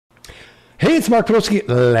Hey, it's Mark Podolsky,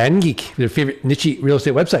 Land Geek, your favorite niche real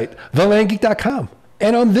estate website, thelandgeek.com.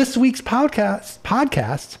 And on this week's podcast,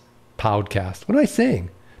 what am I saying?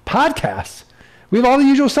 Podcast. We have all the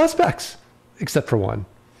usual suspects, except for one.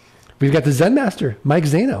 We've got the Zen Master, Mike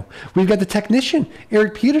Zaino. We've got the technician,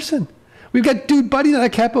 Erik Peterson. We've got Dude Buddy,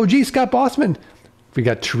 that Cap OG, Scott Bossman. We've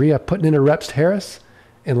got Teria putting in her reps, Harris.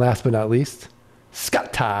 And last but not least,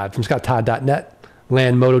 Todd from scotttodd.net,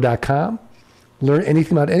 landmoto.com. Learn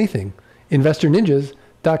anything about anything.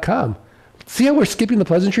 InvestorNinjas.com. See how we're skipping the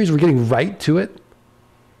pleasantries? We're getting right to it.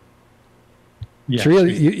 Yeah.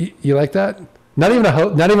 Teria, you like that? Not even a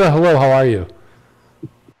hello. How are you?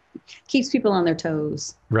 Keeps people on their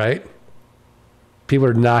toes. Right. People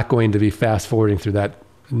are not going to be fast forwarding through that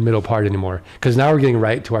middle part anymore, because now we're getting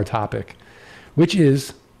right to our topic, which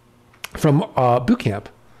is from Bootcamp.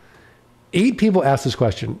 8 people asked this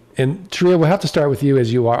question, and Teria, we'll have to start with you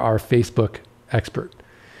as you are our Facebook expert.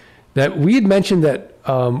 That we had mentioned that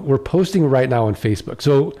we're posting right now on Facebook.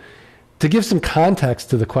 So to give some context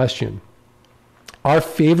to the question, our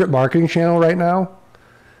favorite marketing channel right now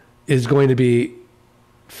is going to be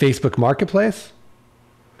Facebook Marketplace.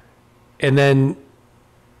 And then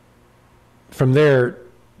from there,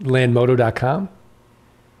 landmoto.com.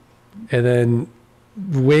 And then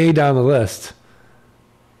way down the list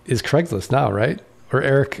is Craigslist now, right? Or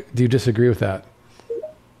Erik, do you disagree with that?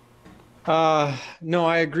 No,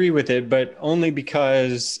 I agree with it, but only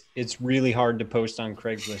because it's really hard to post on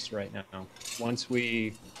Craigslist right now. Once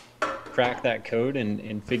we crack that code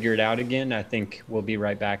and figure it out again, I think we'll be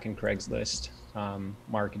right back in Craigslist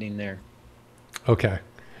marketing there. Okay.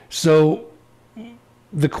 So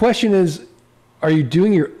the question is, are you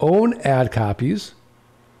doing your own ad copies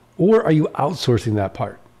or are you outsourcing that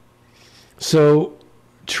part? So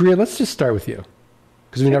Teria, let's just start with you,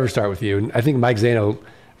 because we never start with you. And I think Mike Zaino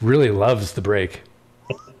really loves the break.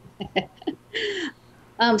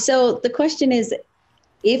 So the question is,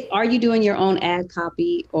 are you doing your own ad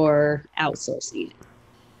copy or outsourcing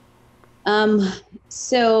it?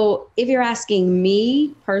 So if you're asking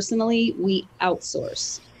me personally, we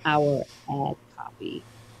outsource our ad copy,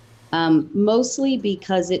 mostly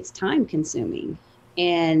because it's time consuming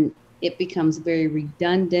and it becomes very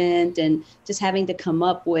redundant, and just having to come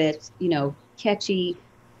up with, catchy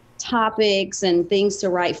topics and things to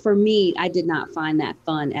write. For me, I did not find that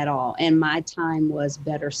fun at all. And my time was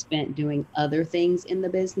better spent doing other things in the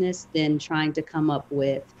business than trying to come up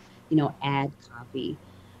with, ad copy.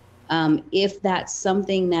 If that's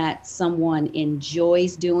something that someone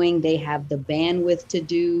enjoys doing, they have the bandwidth to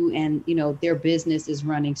do, and, their business is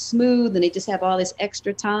running smooth and they just have all this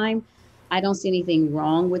extra time, I don't see anything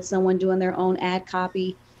wrong with someone doing their own ad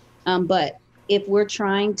copy. But if we're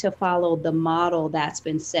trying to follow the model that's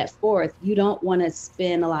been set forth, you don't want to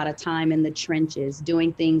spend a lot of time in the trenches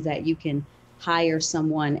doing things that you can hire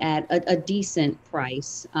someone at a decent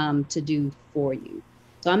price to do for you.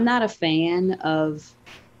 So I'm not a fan of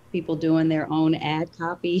people doing their own ad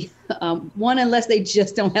copy. One, unless they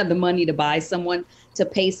just don't have the money to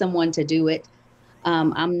pay someone to do it.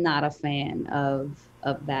 I'm not a fan of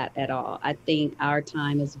that at all. I think our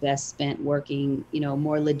time is best spent working,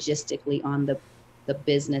 more logistically on the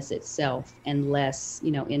business itself and less,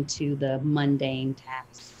 into the mundane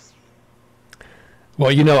tasks. Well,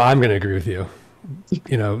 I'm going to agree with you.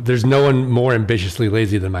 There's no one more ambitiously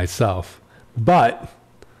lazy than myself. But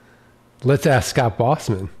let's ask Scott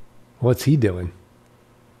Bossman. What's he doing?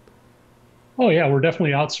 Oh, yeah, we're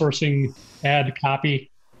definitely outsourcing ad copy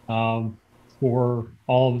for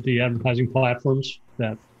all of the advertising platforms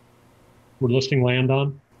that we're listing land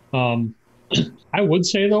on. I would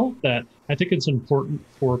say, though, that I think it's important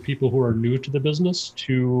for people who are new to the business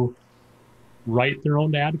to write their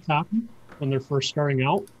own ad copy when they're first starting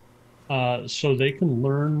out, so they can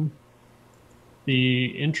learn the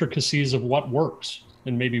intricacies of what works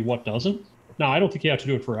and maybe what doesn't. Now, I don't think you have to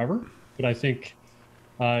do it forever, but I think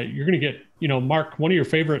you're going to get, Mark, one of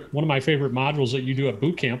my favorite modules that you do at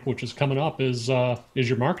Bootcamp, which is coming up, is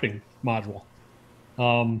your marketing module.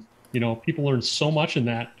 People learn so much in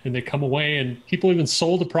that, and they come away, and people even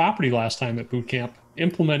sold a property last time at Bootcamp,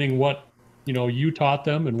 implementing what, you taught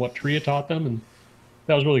them and what Teria taught them. And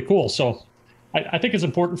that was really cool. So I think it's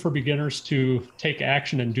important for beginners to take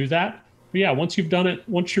action and do that. But yeah, once you've done it,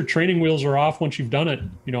 once your training wheels are off, once you've done it,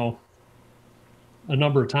 a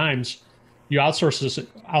number of times, you outsource it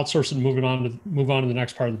and move on to the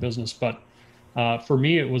next part of the business. But for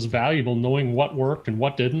me, it was valuable knowing what worked and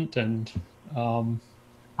what didn't, and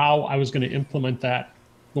how I was going to implement that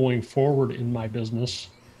going forward in my business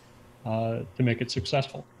to make it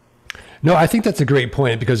successful. No, I think that's a great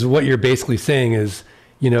point, because what you're basically saying is,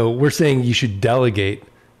 we're saying you should delegate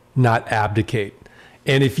not abdicate.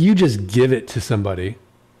 And if you just give it to somebody,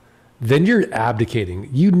 then you're abdicating.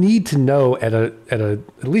 You need to know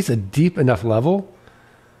at least a deep enough level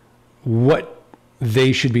what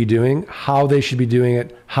they should be doing, how they should be doing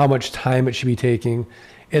it, how much time it should be taking,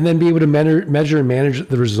 and then be able to measure and manage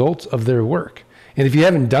the results of their work. And if you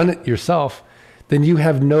haven't done it yourself, then you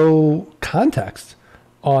have no context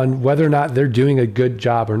on whether or not they're doing a good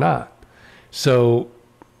job or not. So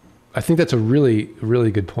I think that's a really,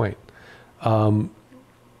 really good point.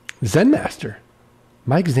 Zen Master,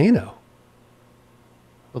 Mike Zaino.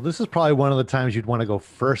 Well, this is probably one of the times you'd want to go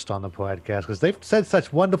first on the podcast because they've said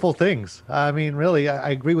such wonderful things. I mean, really,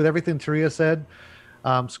 I agree with everything Teria said.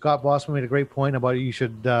 Scott Bossman made a great point about you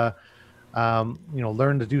should,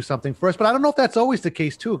 learn to do something first. But I don't know if that's always the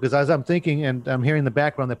case too, because as I'm thinking and I'm hearing in the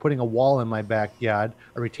background, they're putting a wall in my backyard,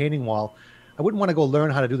 a retaining wall. I wouldn't want to go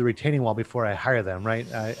learn how to do the retaining wall before I hire them, right?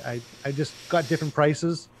 I just got different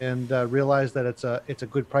prices and realized that it's a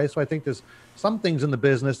good price. So I think there's some things in the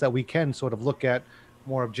business that we can sort of look at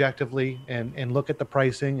more objectively and look at the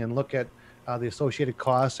pricing and look at the associated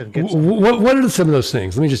costs and get what are some of those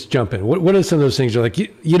things? Let me just jump in. What are some of those things you're like,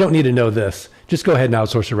 you don't need to know this. Just go ahead and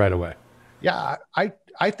outsource it right away. Yeah,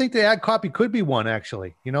 I think the ad copy could be one,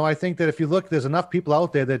 actually. I think that if you look, there's enough people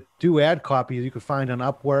out there that do ad copy you could find on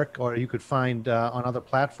Upwork or you could find on other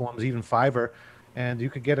platforms, even Fiverr, and you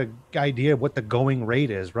could get an idea of what the going rate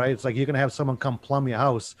is, right? It's like you're going to have someone come plumb your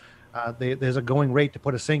house. There's a going rate to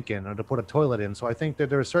put a sink in or to put a toilet in. So I think that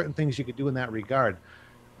there are certain things you could do in that regard.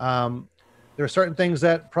 There are certain things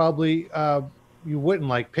that probably you wouldn't,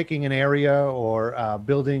 like picking an area or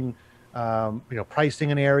building,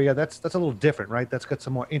 pricing an area. That's a little different, right? That's got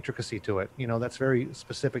some more intricacy to it. That's very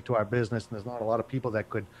specific to our business, and there's not a lot of people that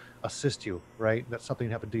could assist you, right? That's something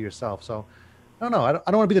you have to do yourself. So I don't know. I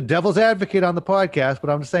don't want to be the devil's advocate on the podcast, but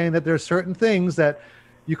I'm saying that there are certain things that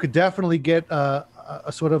you could definitely get a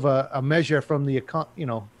sort of a measure from the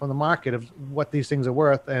from the market of what these things are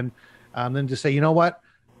worth, and then just say, you know what,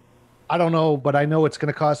 I don't know, but I know it's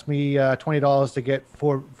going to cost me $20 to get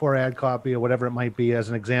four ad copy or whatever it might be, as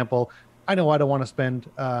an example. I know I don't want to spend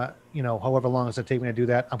however long it's going to take me to do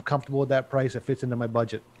that. I'm comfortable with that price. It fits into my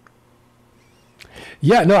budget.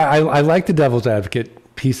 Yeah, no, I like the devil's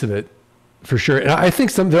advocate piece of it for sure, and I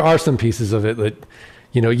think there are some pieces of it that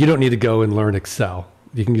you don't need to go and learn Excel.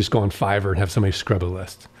 You can just go on Fiverr and have somebody scrub a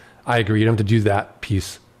list. I agree. You don't have to do that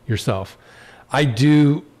piece yourself. I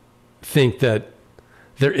do think that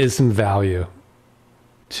there is some value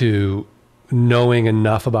to knowing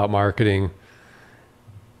enough about marketing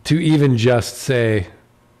to even just say,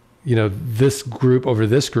 this group over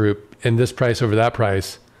this group and this price over that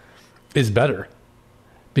price is better.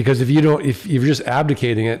 Because if you're just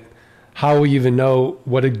abdicating it, how will you even know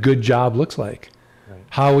what a good job looks like? Right.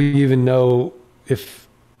 How will you even know if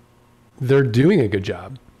they're doing a good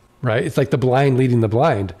job, right? It's like the blind leading the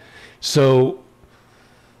blind. So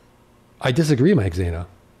I disagree, Mike Zaino.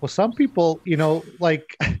 Well, some people,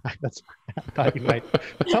 that's, I thought you might.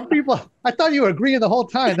 Some people, I thought you were agreeing the whole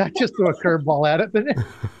time, not just throw a curveball at it.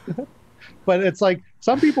 But it's like,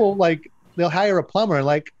 some people, they'll hire a plumber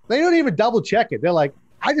and they don't even double check it. They're like,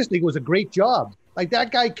 I just think it was a great job. Like,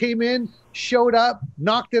 that guy came in, showed up,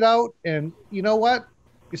 knocked it out. And you know what?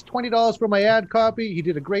 It's $20 for my ad copy. He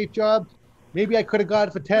did a great job. Maybe I could have got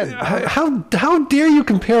it for 10. How dare you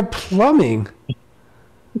compare plumbing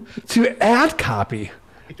to ad copy?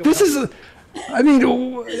 This is,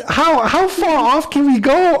 how far off can we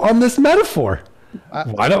go on this metaphor?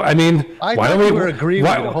 Why don't we agree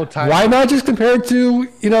with me the whole time? Why not just compare it to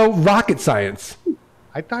rocket science?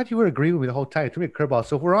 I thought you were agreeing with me the whole time. It threw me a curveball.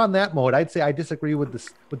 So if we're on that mode, I'd say I disagree with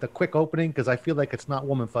the quick opening because I feel like it's not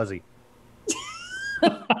warm and fuzzy.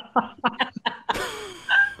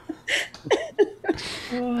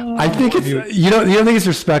 I think it's you don't think it's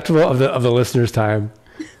respectful of the listeners' time.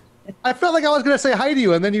 I felt like I was going to say hi to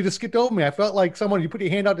you, and then you just skipped over me. I felt like you put your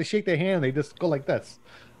hand out to shake their hand, and they just go like this.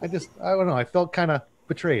 I don't know. I felt kind of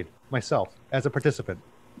betrayed myself as a participant.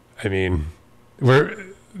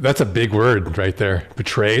 That's a big word right there.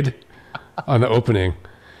 Betrayed on the opening.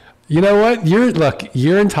 You know what?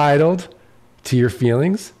 You're entitled to your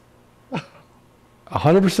feelings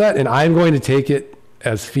 100%, and I'm going to take it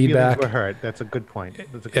as feedback. Feelings were hurt. That's a good point.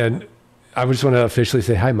 And I just want to officially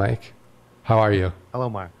say, hi, Mike. How are you? Hello,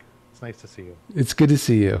 Mark. It's nice to see you. It's good to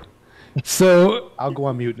see you. So I'll go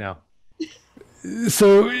on mute now.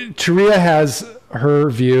 So Teria has her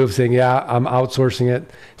view of saying, yeah, I'm outsourcing it.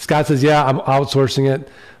 Scott says, yeah, I'm outsourcing it,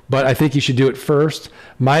 but I think you should do it first.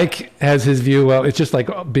 Mike has his view. Well, it's just like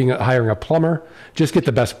hiring a plumber. Just get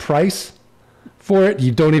the best price for it.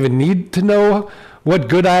 You don't even need to know what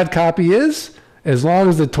good ad copy is. As long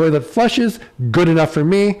as the toilet flushes, good enough for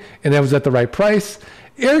me, and it was at the right price.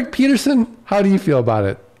 Erik Peterson, how do you feel about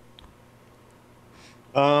it?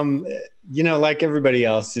 Like everybody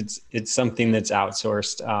else, it's something that's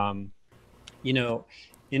outsourced.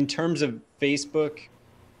 In terms of Facebook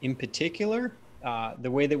in particular,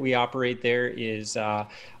 the way that we operate there is I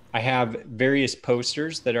have various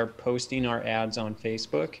posters that are posting our ads on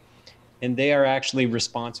Facebook, and they are actually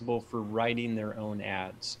responsible for writing their own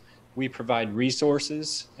ads. We provide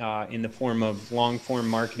resources in the form of long-form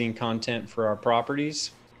marketing content for our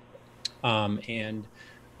properties and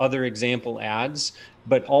other example ads,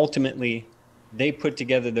 but ultimately they put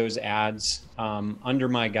together those ads under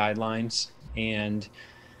my guidelines. And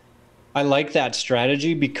I like that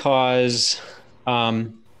strategy because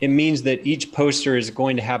it means that each poster is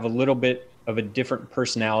going to have a little bit of a different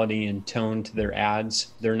personality and tone to their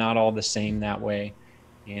ads. They're not all the same that way.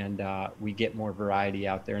 And we get more variety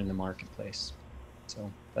out there in the marketplace.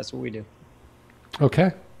 So that's what we do.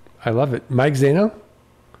 Okay. I love it. Mike Zaino,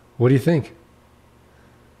 what do you think?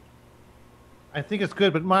 I think it's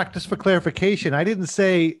good, but Mark, just for clarification, I didn't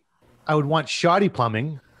say I would want shoddy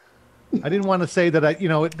plumbing. I didn't want to say that I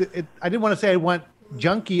didn't want to say I want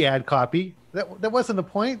junky ad copy. That wasn't the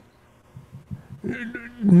point.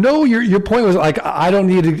 No, your point was like I don't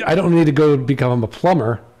need to go become a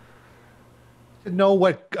plumber. To know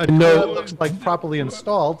what a toilet looks like properly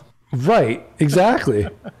installed. Right, exactly.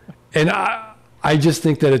 And I just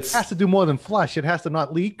think that it has to do more than flush. It has to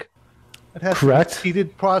not leak. It has correct. To be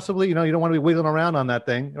seated possibly. You don't want to be wiggling around on that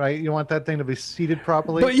thing, right? You want that thing to be seated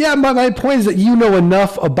properly. But yeah, my point is that you know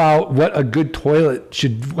enough about what a good toilet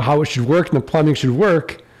how it should work and the plumbing should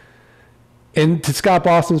work. And to Scott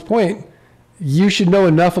Bossman's point, you should know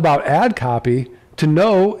enough about ad copy to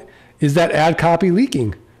know, is that ad copy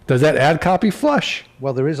leaking? Does that ad copy flush?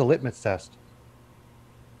 Well, there is a litmus test.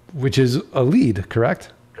 Which is a lead,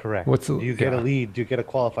 correct? Correct. You get a lead? Do you get a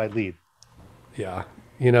qualified lead? Yeah.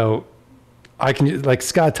 I can, like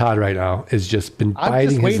Scott Todd right now has just been biting his lip. I'm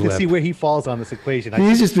just waiting to see where he falls on this equation. You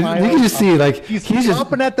can just see like he's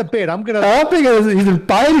chomping at the bit. He's been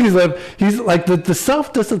biting his lip. He's like the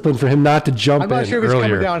self-discipline for him not to jump in. I'm not sure if it's earlier.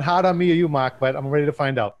 coming down hard on me or you, Mark, but I'm ready to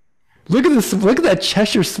find out. Look at this. Look at that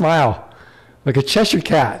Cheshire smile, like a Cheshire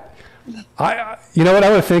cat. You know what?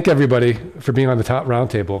 I want to thank everybody for being on the top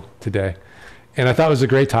round table today, and I thought it was a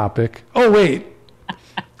great topic. Oh wait,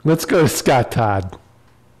 let's go to Scott Todd.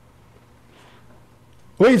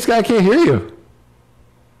 Wait, Scott, I can't hear you.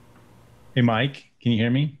 Hey, Mike, can you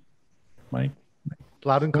hear me? Mike?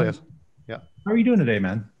 Loud and clear. Yeah. How are you doing today,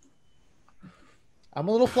 man? I'm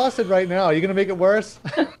a little flustered right now. Are you going to make it worse?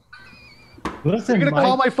 Listen, you're going to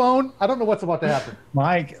call my phone? I don't know what's about to happen.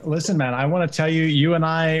 Mike, listen, man, I want to tell you, you and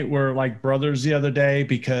I were like brothers the other day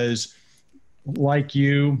because like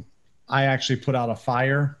you, I actually put out a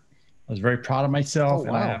fire. I was very proud of myself.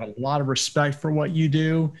 Oh, wow. And I have a lot of respect for what you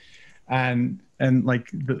do. And like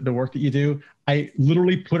the work that you do, I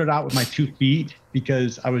literally put it out with my 2 feet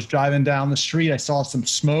because I was driving down the street. I saw some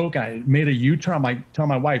smoke. I made a U-turn. I tell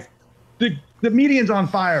my wife, the median's on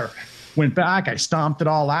fire. Went back. I stomped it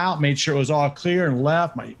all out, made sure it was all clear and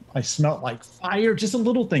left. I smelled like fire. Just a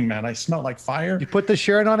little thing, man. I smelled like fire. You put the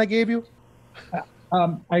shirt on I gave you?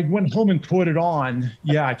 I went home and put it on.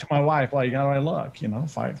 Yeah, I told my wife, like, how do I look?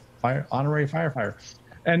 Fire, honorary firefighter.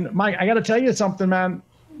 And Mike, I got to tell you something, man.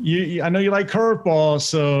 I know you like curveballs,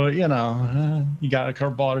 so you got a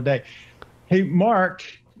curveball today. Hey, Mark,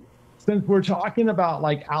 since we're talking about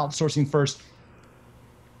like outsourcing first,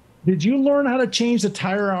 did you learn how to change the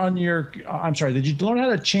tire on your? Did you learn how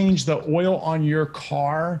to change the oil on your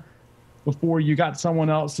car before you got someone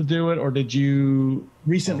else to do it, or did you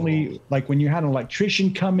recently, like when you had an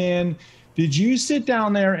electrician come in? Did you sit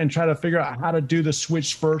down there and try to figure out how to do the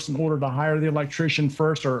switch first in order to hire the electrician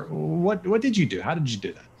first, or what did you do? How did you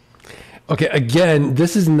do that? Okay, again,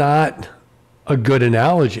 this is not a good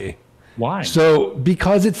analogy. Why? So,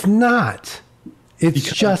 because it's not.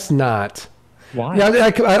 It's just not. Why?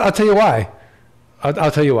 Yeah, I'll tell you why.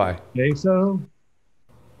 I'll tell you why. Okay, so.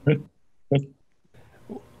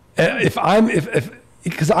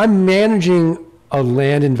 Because I'm managing a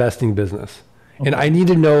land investing business. And I need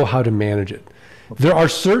to know how to manage it. There are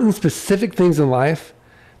certain specific things in life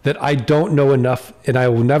that I don't know enough, and I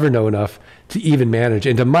will never know enough to even manage.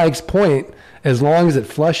 And to Mike's point, as long as it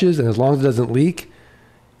flushes and as long as it doesn't leak,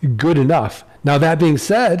 good enough. Now, that being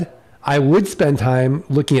said, I would spend time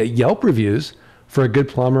looking at Yelp reviews for a good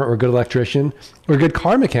plumber or a good electrician or a good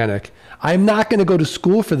car mechanic. I'm not going to go to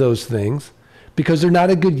school for those things because they're not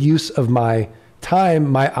a good use of my time.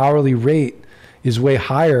 My hourly rate is way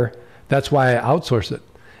higher. That's why I outsource it.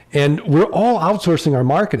 And we're all outsourcing our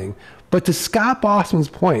marketing. But to Scott Bossman's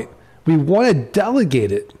point, we want to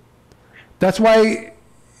delegate it. That's why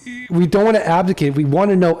we don't want to abdicate. We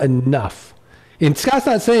want to know enough. And Scott's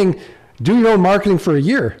not saying do your own marketing for a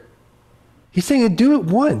year. He's saying do it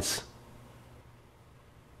once.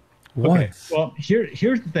 Okay. Well,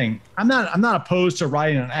 here's the thing. I'm not opposed to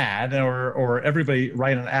writing an ad or everybody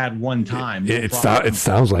write an ad one time. It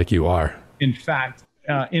sounds like you are. In fact,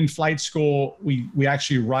 in flight school, we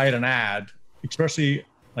actually write an ad, especially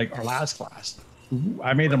like our last class.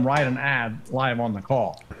 I made them write an ad live on the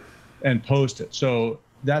call and post it. So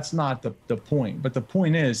that's not the point. But the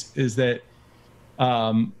point is that,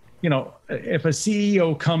 if a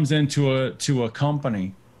CEO comes into a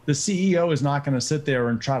company, the CEO is not going to sit there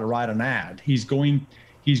and try to write an ad. He's going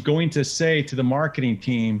to say to the marketing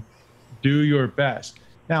team, do your best.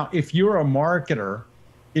 Now, if you're a marketer,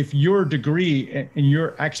 if your degree and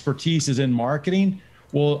your expertise is in marketing,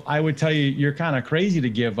 well, I would tell you, you're kind of crazy to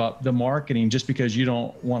give up the marketing just because you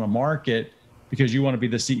don't want to market because you want to be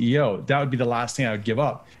the CEO. That would be the last thing I would give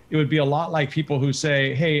up. It would be a lot like people who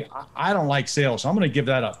say, hey, I don't like sales, so I'm going to give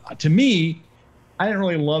that up. To me, I didn't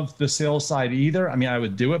really love the sales side either. I mean, I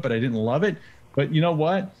would do it, but I didn't love it. But you know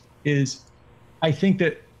what I think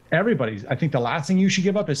that I think the last thing you should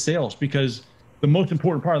give up is sales, because the most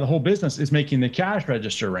important part of the whole business is making the cash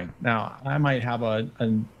register ring. Now, I might have a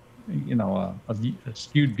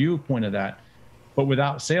skewed viewpoint of that, but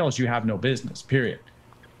without sales, you have no business, period.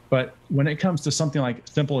 But when it comes to something like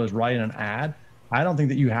simple as writing an ad, I don't think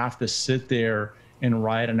that you have to sit there and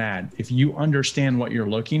write an ad. If you understand what you're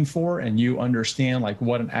looking for and you understand like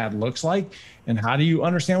what an ad looks like, and how do you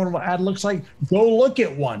understand what an ad looks like, go look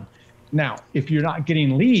at one. Now, if you're not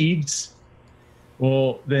getting leads,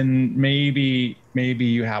 well, then maybe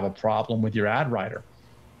you have a problem with your ad writer.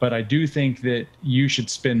 But I do think that you should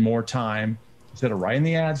spend more time, instead of writing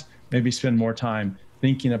the ads, maybe spend more time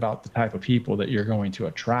thinking about the type of people that you're going to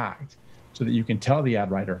attract, so that you can tell the ad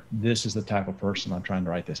writer, this is the type of person I'm trying to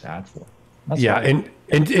write this ad for. That's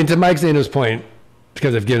and to Mike Zaino's point,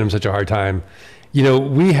 because I've given him such a hard time,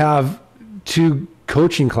 we have 2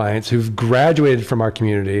 coaching clients who've graduated from our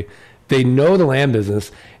community. They know the land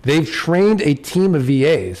business. They've trained a team of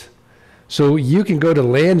VAs. So you can go to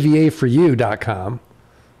landvaforyou.com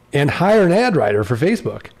and hire an ad writer for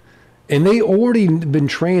Facebook. And they already been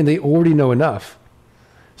trained. They already know enough.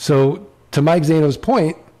 So to Mike Zaino's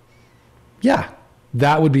point, yeah,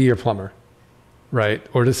 that would be your plumber, right?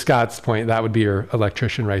 Or to Scott's point, that would be your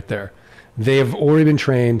electrician right there. They have already been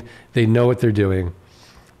trained. They know what they're doing.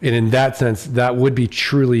 And in that sense, that would be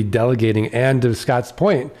truly delegating. And to Scott's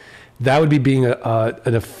point, that would be being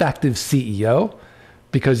an effective CEO,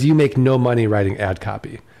 because you make no money writing ad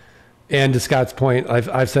copy. And to Scott's point,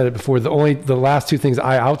 I've said it before, the last 2 things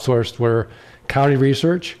I outsourced were county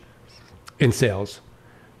research and sales.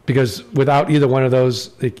 Because without either one of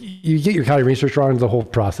those, you get your county research wrong, the whole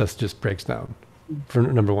process just breaks down, for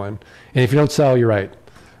number one. And if you don't sell, you're right.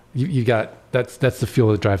 You got, that's the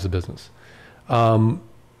fuel that drives the business. So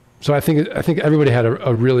I think everybody had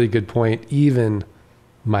a really good point, even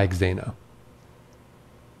Mike Zaino.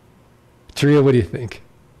 Teria, what do you think?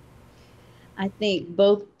 I think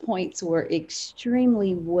both points were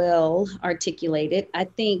extremely well articulated. I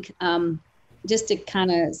think just to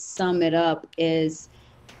kind of sum it up is,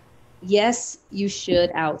 yes, you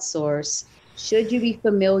should outsource. Should you be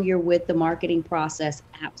familiar with the marketing process?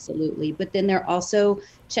 Absolutely. But then there are also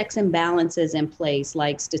checks and balances in place,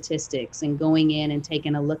 like statistics and going in and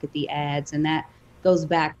taking a look at the ads. And that goes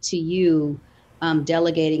back to you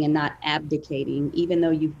delegating and not abdicating. Even though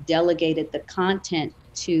you've delegated the content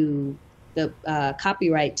to the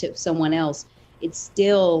copyright to someone else, it's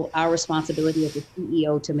still our responsibility as a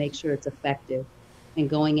CEO to make sure it's effective, and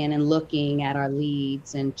going in and looking at our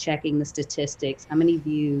leads and checking the statistics, how many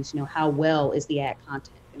views, how well is the ad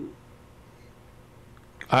content doing.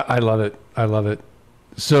 I love it. I love it.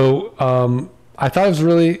 So I thought it was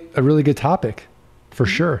a really good topic, for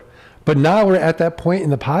sure. But now we're at that point in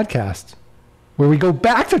the podcast where we go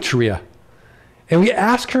back to Teria and we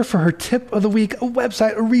ask her for her tip of the week, a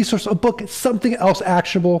website, a resource, a book, something else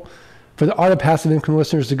actionable for the Art of Passive Income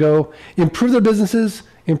listeners to go improve their businesses,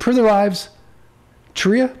 improve their lives.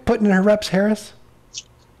 Teria, putting in her reps, Harris,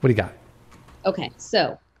 what do you got? Okay,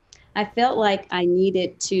 so I felt like I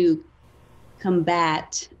needed to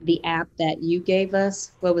combat the app that you gave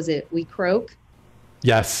us. What was it? We Croak?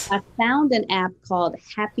 Yes. I found an app called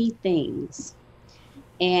Happy Things.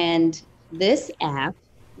 And this app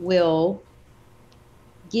will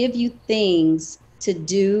give you things to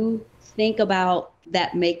do, think about,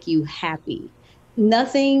 that make you happy.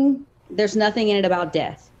 There's nothing in it about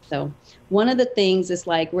death. So one of the things is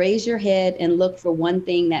like raise your head and look for one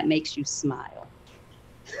thing that makes you smile.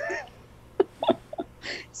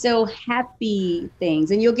 So happy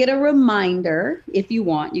things, and you'll get a reminder if you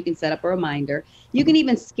want. You can set up a reminder. You can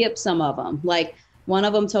even skip some of them. Like one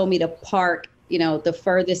of them told me to park, the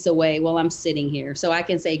furthest away while I'm sitting here. So I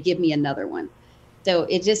can say, give me another one. So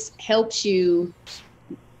it just helps you.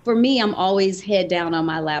 For me, I'm always head down on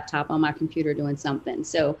my laptop, on my computer doing something.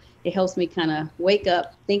 So it helps me kind of wake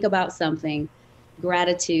up, think about something,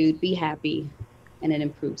 gratitude, be happy, and it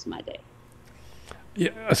improves my day.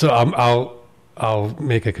 Yeah. So I'll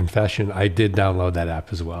make a confession. I did download that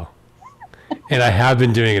app as well, and I have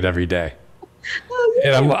been doing it every day. Oh,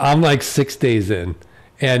 yeah. And I'm like 6 days in,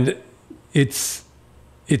 and it's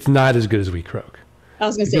not as good as WeCroak. I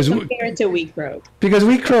was going to say, compare it to WeCroak. Because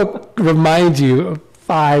WeCroak reminds you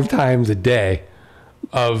 5 times a day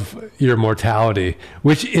of your mortality,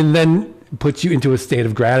 and then puts you into a state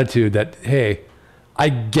of gratitude that, hey, I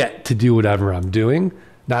get to do whatever I'm doing,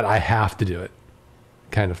 not I have to do it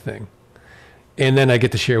kind of thing. And then I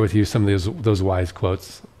get to share with you some of those wise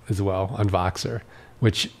quotes as well on Voxer,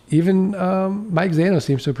 which even Mike Zaino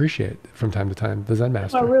seems to appreciate from time to time, the Zen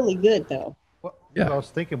Master. Are really good, though. Well, yeah. I was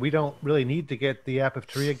thinking we don't really need to get the app. If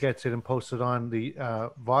Teria gets it and posts it on the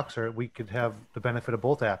Voxer, we could have the benefit of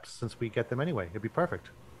both apps since we get them anyway. It'd be perfect.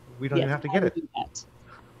 We don't even have to get it.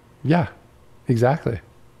 Yeah, exactly.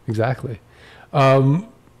 That's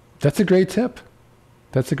a great tip.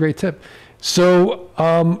 So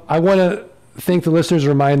I want to thank the listeners,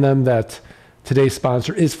 remind them that today's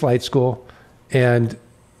sponsor is Flight School, and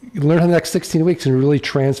you learn how the next 16 weeks and really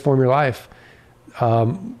transform your life.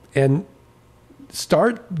 And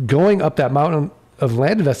start going up that mountain of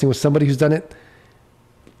land investing with somebody who's done it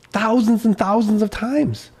thousands and thousands of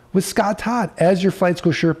times. With Scott Todd as your Flight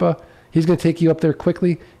School Sherpa, he's going to take you up there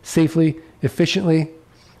quickly, safely, efficiently.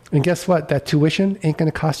 And guess what? That tuition ain't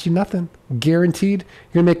going to cost you nothing. Guaranteed.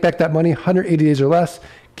 You're going to make back that money 180 days or less,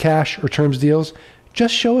 cash or terms deals.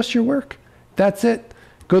 Just show us your work. That's it.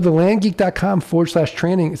 Go to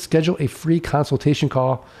landgeek.com/training. Schedule a free consultation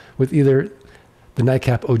call with either the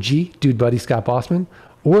Nightcap OG, Dude Buddy Scott Bossman,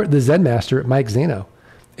 or the Zen Master, Mike Zaino.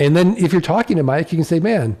 And then if you're talking to Mike, you can say,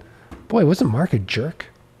 man, boy, wasn't Mark a jerk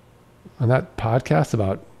on that podcast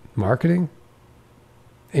about marketing?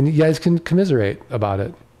 And you guys can commiserate about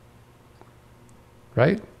it.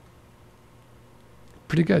 Right?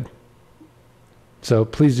 Pretty good. So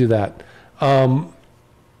please do that.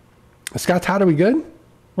 Scott Todd, are we good?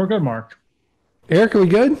 We're good, Mark. Erik, are we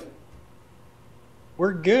good?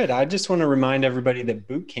 We're good. I just want to remind everybody that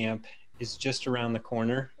Bootcamp is just around the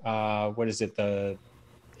corner. What is it? The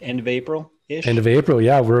end of April-ish? End of April,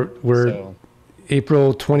 yeah. We're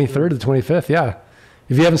April 23rd to 25th, yeah.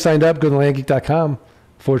 If you haven't signed up, go to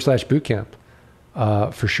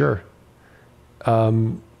landgeek.com/bootcamp for sure.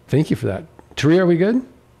 Thank you for that. Teria, are we good?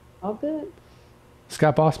 All good.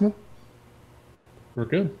 Scott Bossman? We're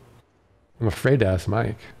good. I'm afraid to ask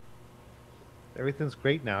Mike. Everything's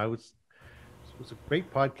great now. It was a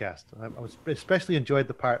great podcast. I was especially enjoyed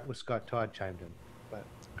the part where Scott Todd chimed in, but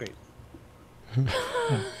it's great.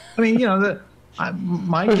 I mean,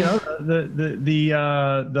 Mike,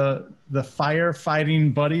 the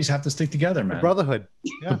firefighting buddies have to stick together, man. The brotherhood.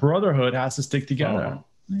 Yeah. The brotherhood has to stick together.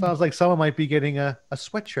 Sounds like someone might be getting a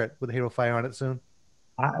sweatshirt with a Halo Fire on it soon.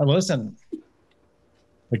 Listen,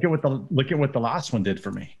 look at what the last one did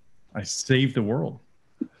for me. I saved the world.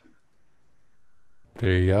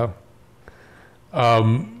 There you go.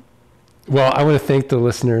 Well, I want to thank the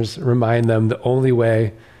listeners, remind them the only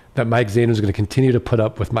way that Mike Zaino is going to continue to put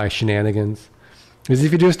up with my shenanigans is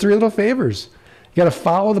if you do us 3 little favors. You got to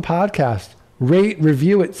follow the podcast, rate,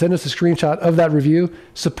 review it, send us a screenshot of that review,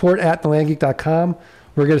 support@thelandgeek.com.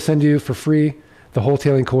 We're going to send you for free the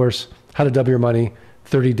wholetailing course, How to Double Your Money,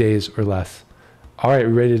 30 days or less. All right,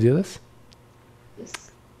 we ready to do this?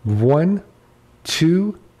 Yes. 1,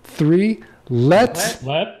 2, 3. Let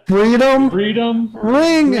freedom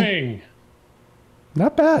ring.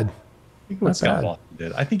 Not bad. I think what Scott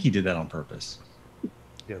did. I think he did that on purpose.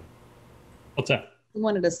 Yeah. What's that? He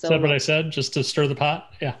wanted to said what I said just to stir the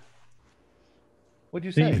pot. Yeah. What'd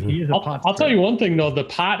you say? I'll tell you one thing though. The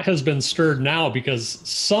pot has been stirred now because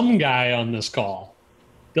some guy on this call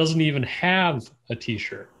doesn't even have a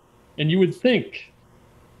T-shirt, and you would think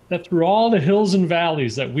that through all the hills and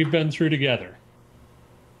valleys that we've been through together,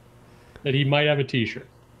 that he might have a T-shirt.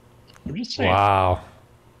 I'm just saying. Wow.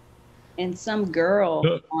 And some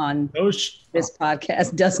girl on this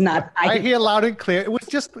podcast does not. I hear loud and clear. It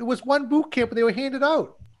was one boot camp and they were handed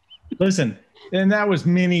out. Listen, and that was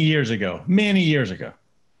many years ago. Many.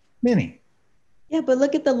 Yeah, but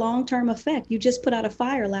look at the long-term effect. You just put out a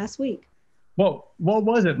fire last week. Well, what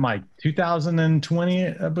was it, Mike?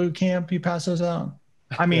 2020 boot camp? You passed those out?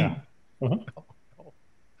 I mean,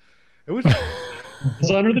 It was.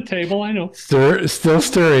 It's under the table. I know. Still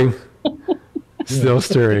stirring. Still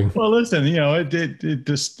stirring. well, listen, it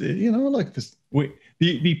just, look,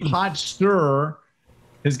 the pot stir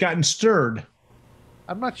has gotten stirred.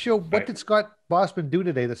 I'm not sure what did Scott Bossman do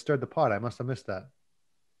today that stirred the pot. I must have missed that.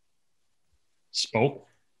 Spoke.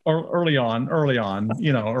 Or early on.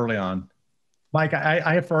 Mike,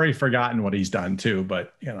 I have already forgotten what he's done too,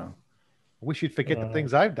 but I wish you'd forget the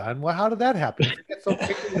things I've done. Well, how did that happen? Did you get so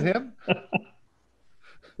picky with him?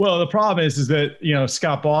 Well, the problem is that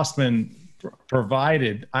Scott Bossman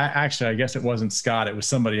provided. I guess it wasn't Scott; it was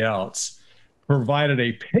somebody else. Provided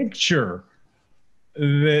a picture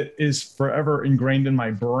that is forever ingrained in my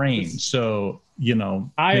brain. So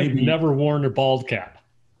I have never worn a bald cap.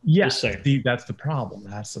 Yes, that's the problem.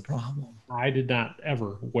 That's the problem. I did not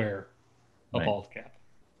ever wear a bald cap.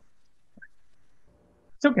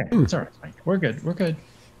 It's okay. It's all right, Mike. We're good. We're good.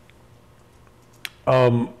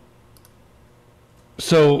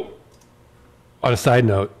 So, on a side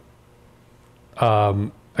note, I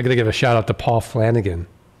got to give a shout out to Paul Flanagan.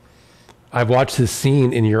 I've watched his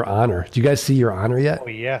scene in Your Honor. Did you guys see Your Honor yet? Oh,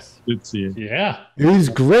 yes. Good to see you. Yeah. It was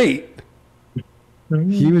great.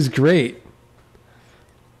 He was great.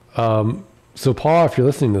 So, Paul, if you're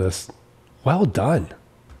listening to this, well done.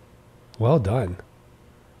 Well done.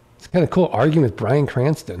 It's kind of cool arguing with Bryan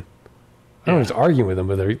Cranston. I don't know if he's arguing with him,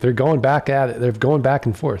 but they're going back at it. They're going back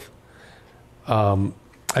and forth. I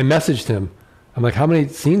messaged him. I'm like, how many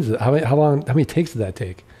scenes? How many takes did that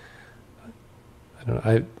take? I don't know.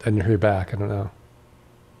 I didn't hear back. I don't know.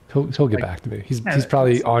 He'll get back to me. He's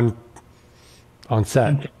probably on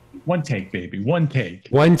set. One take, baby. One take.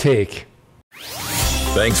 One take.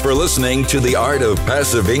 Thanks for listening to the Art of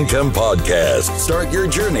Passive Income podcast. Start your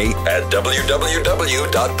journey at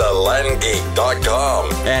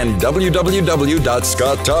www.thelandgeek.com and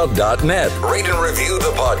www.scotttodd.net. Rate and review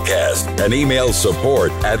the podcast and email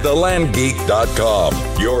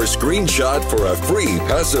support@thelandgeek.com. Your screenshot for a free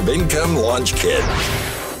passive income launch kit.